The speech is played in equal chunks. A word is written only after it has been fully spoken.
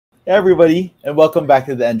Hey everybody, and welcome back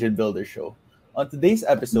to the Engine Builder Show. On today's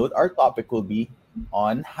episode, our topic will be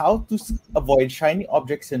on how to avoid shiny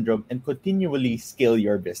object syndrome and continually scale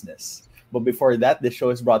your business. But before that, this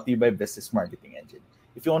show is brought to you by Business Marketing Engine.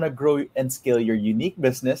 If you want to grow and scale your unique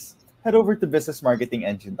business, head over to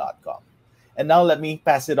businessmarketingengine.com. And now let me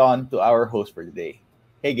pass it on to our host for today.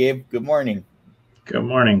 Hey Gabe, good morning. Good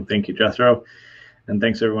morning. Thank you, Jethro. And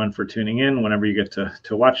thanks everyone for tuning in whenever you get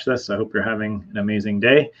to watch this. I hope you're having an amazing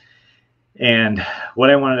day. And what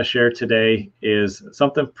I wanted to share today is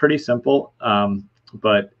something pretty simple,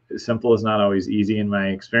 but simple is not always easy in my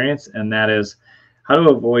experience. And that is how to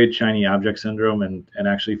avoid shiny object syndrome and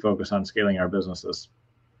actually focus on scaling our businesses.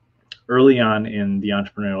 Early on in the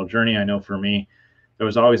entrepreneurial journey, I know for me, there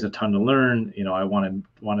was always a ton to learn. I wanted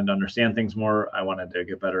to understand things more. I wanted to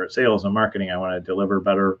get better at sales and marketing. I wanted to deliver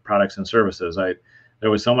better products and services. There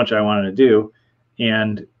was so much I wanted to do,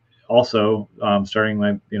 and also starting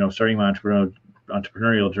my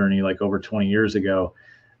entrepreneurial journey like over 20 years ago.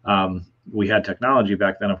 We had technology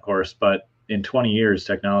back then, of course, but in 20 years,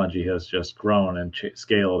 technology has just grown and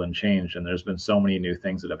scaled and changed, and there's been so many new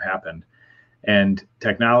things that have happened. And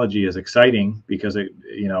technology is exciting because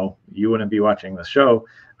you wouldn't be watching the show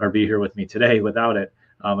or be here with me today without it,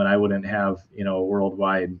 and I wouldn't have a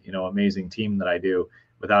worldwide amazing team that I do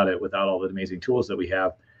without it, without all the amazing tools that we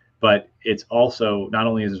have. But it's also, not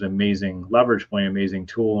only is it an amazing leverage point, amazing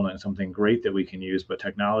tool, and something great that we can use, but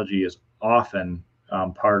technology is often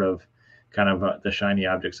part of kind of the shiny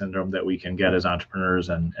object syndrome that we can get as entrepreneurs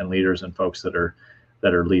and leaders and folks that are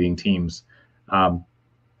leading teams.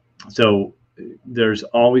 So there's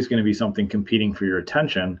always going to be something competing for your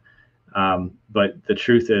attention. But the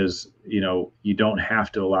truth is, you don't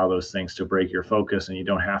have to allow those things to break your focus, and you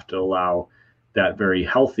don't have to allow that very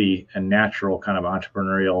healthy and natural kind of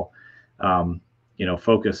entrepreneurial,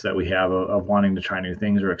 focus that we have of wanting to try new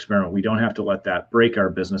things or experiment. We don't have to let that break our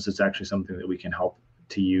business. It's actually something that we can help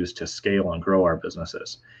to use to scale and grow our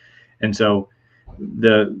businesses. And so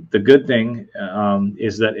the good thing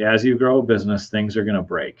is that as you grow a business, things are going to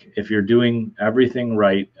break. If you're doing everything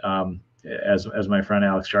right, as my friend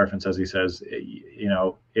Alex Charfen says, he says,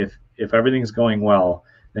 if everything's going well,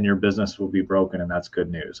 then your business will be broken, and that's good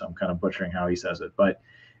news. I'm kind of butchering how he says it, but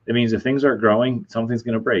it means if things are growing, something's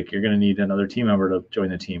going to break. You're going to need another team member to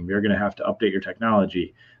join the team. You're going to have to update your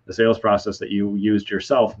technology. The sales process that you used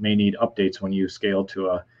yourself may need updates when you scale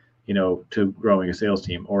to to growing a sales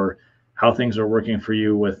team, or how things are working for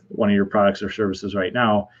you with one of your products or services right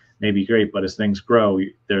now may be great, but as things grow,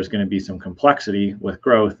 there's going to be some complexity with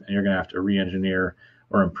growth, and you're going to have to re-engineer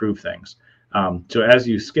or improve things. So as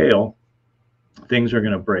you scale, things are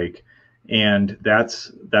going to break, and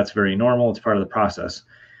that's very normal. It's part of the process.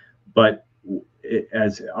 But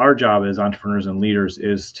as our job as entrepreneurs and leaders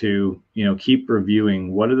is to keep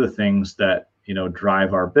reviewing what are the things that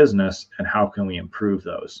drive our business and how can we improve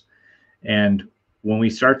those. And when we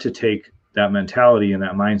start to take that mentality and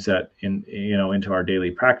that mindset into our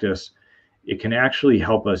daily practice, it can actually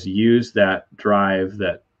help us use that drive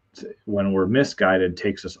that, when we're misguided,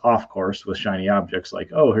 takes us off course with shiny objects like,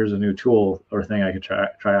 oh, here's a new tool or thing I could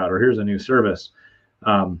try out, or here's a new service,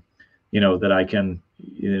 that I can,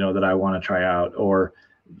 that I want to try out, or,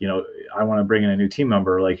 I want to bring in a new team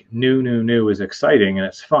member. Like new is exciting and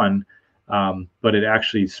it's fun, but it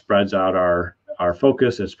actually spreads out our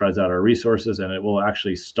focus, it spreads out our resources, and it will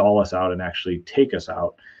actually stall us out and actually take us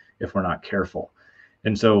out if we're not careful.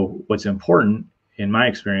 And so what's important in my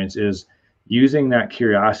experience is using that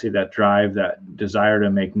curiosity, that drive, that desire to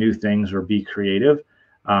make new things or be creative.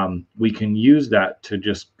 We can use that to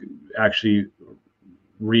just actually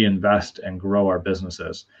reinvest and grow our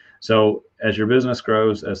businesses. So as your business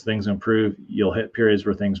grows, as things improve, you'll hit periods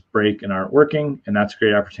where things break and aren't working. And that's a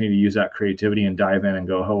great opportunity to use that creativity and dive in and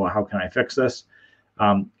go, oh, well, how can I fix this?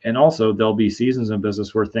 And also there'll be seasons in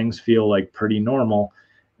business where things feel like pretty normal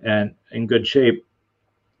and in good shape.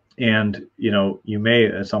 And, you may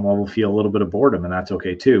at some level feel a little bit of boredom, and that's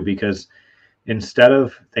okay too, because instead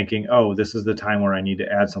of thinking, oh, this is the time where I need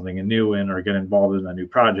to add something new in, or get involved in a new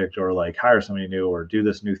project, or like hire somebody new, or do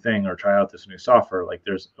this new thing, or try out this new software,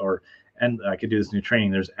 and I could do this new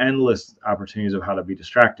training. There's endless opportunities of how to be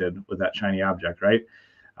distracted with that shiny object, right?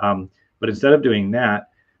 But instead of doing that,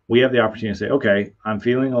 we have the opportunity to say, okay, I'm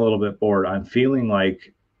feeling a little bit bored. I'm feeling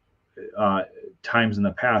like times in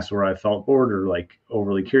the past where I felt bored or like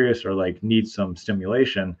overly curious or like need some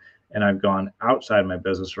stimulation, and I've gone outside my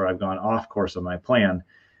business or I've gone off course of my plan.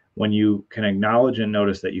 When you can acknowledge and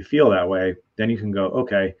notice that you feel that way, then you can go,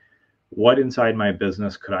 okay, what inside my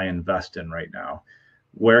business could I invest in right now?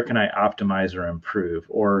 Where can I optimize or improve?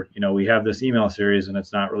 Or, we have this email series and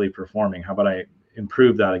it's not really performing. How about I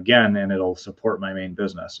improve that again and it'll support my main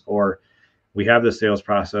business. Or we have the sales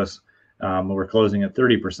process, we're closing at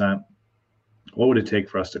 30%. What would it take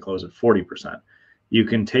for us to close at 40%? You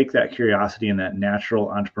can take that curiosity and that natural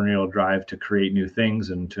entrepreneurial drive to create new things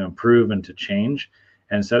and to improve and to change.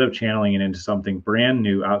 And instead of channeling it into something brand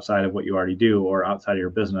new outside of what you already do or outside of your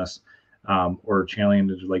business, or channeling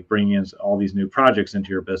into like bringing in all these new projects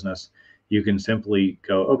into your business, you can simply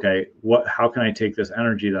go, okay, how can I take this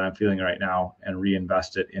energy that I'm feeling right now and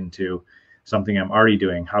reinvest it into something I'm already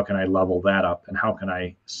doing? How can I level that up? And how can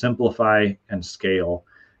I simplify and scale,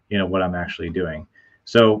 what I'm actually doing?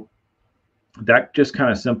 So that just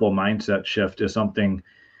kind of simple mindset shift is something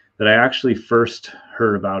that I actually first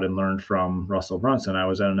heard about and learned from Russell Brunson. I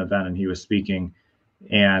was at an event and he was speaking,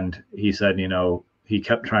 and he said, he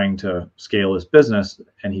kept trying to scale his business,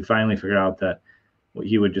 and he finally figured out that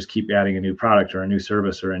he would just keep adding a new product or a new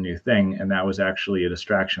service or a new thing, and that was actually a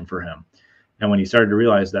distraction for him. And when he started to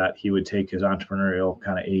realize that, he would take his entrepreneurial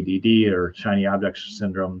kind of ADD or shiny object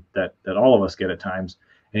syndrome that all of us get at times,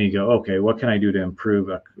 and you go, okay, what can I do to improve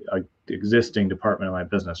a existing department of my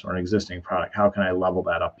business or an existing product? How can I level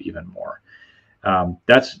that up even more?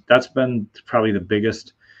 That's been probably the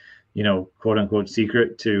biggest, quote unquote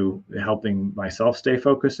secret to helping myself stay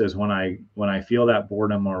focused, is when I feel that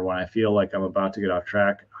boredom or when I feel like I'm about to get off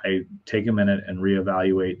track, I take a minute and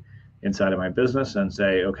reevaluate inside of my business and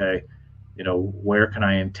say, okay, where can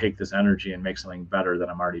I take this energy and make something better than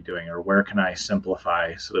I'm already doing? Or where can I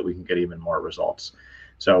simplify so that we can get even more results?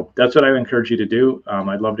 So that's what I would encourage you to do.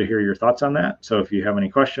 I'd love to hear your thoughts on that. So if you have any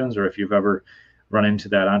questions, or if you've ever run into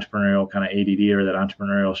that entrepreneurial kind of ADD or that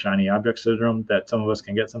entrepreneurial shiny object syndrome that some of us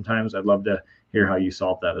can get sometimes, I'd love to hear how you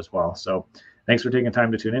solve that as well. So thanks for taking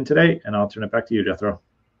time to tune in today, and I'll turn it back to you, Jethro.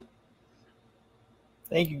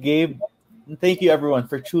 Thank you, Gabe. And thank you, everyone,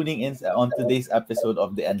 for tuning in on today's episode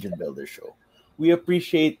of the Engine Builder Show. We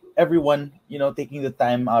appreciate everyone, taking the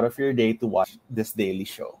time out of your day to watch this daily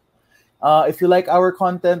show. If you like our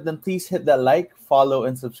content, then please hit that like, follow,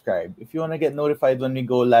 and subscribe. If you want to get notified when we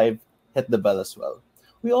go live, hit the bell as well.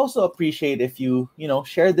 We also appreciate if you,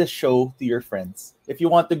 share this show to your friends. If you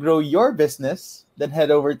want to grow your business, then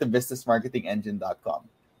head over to businessmarketingengine.com.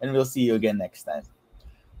 And we'll see you again next time.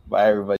 Bye, everybody.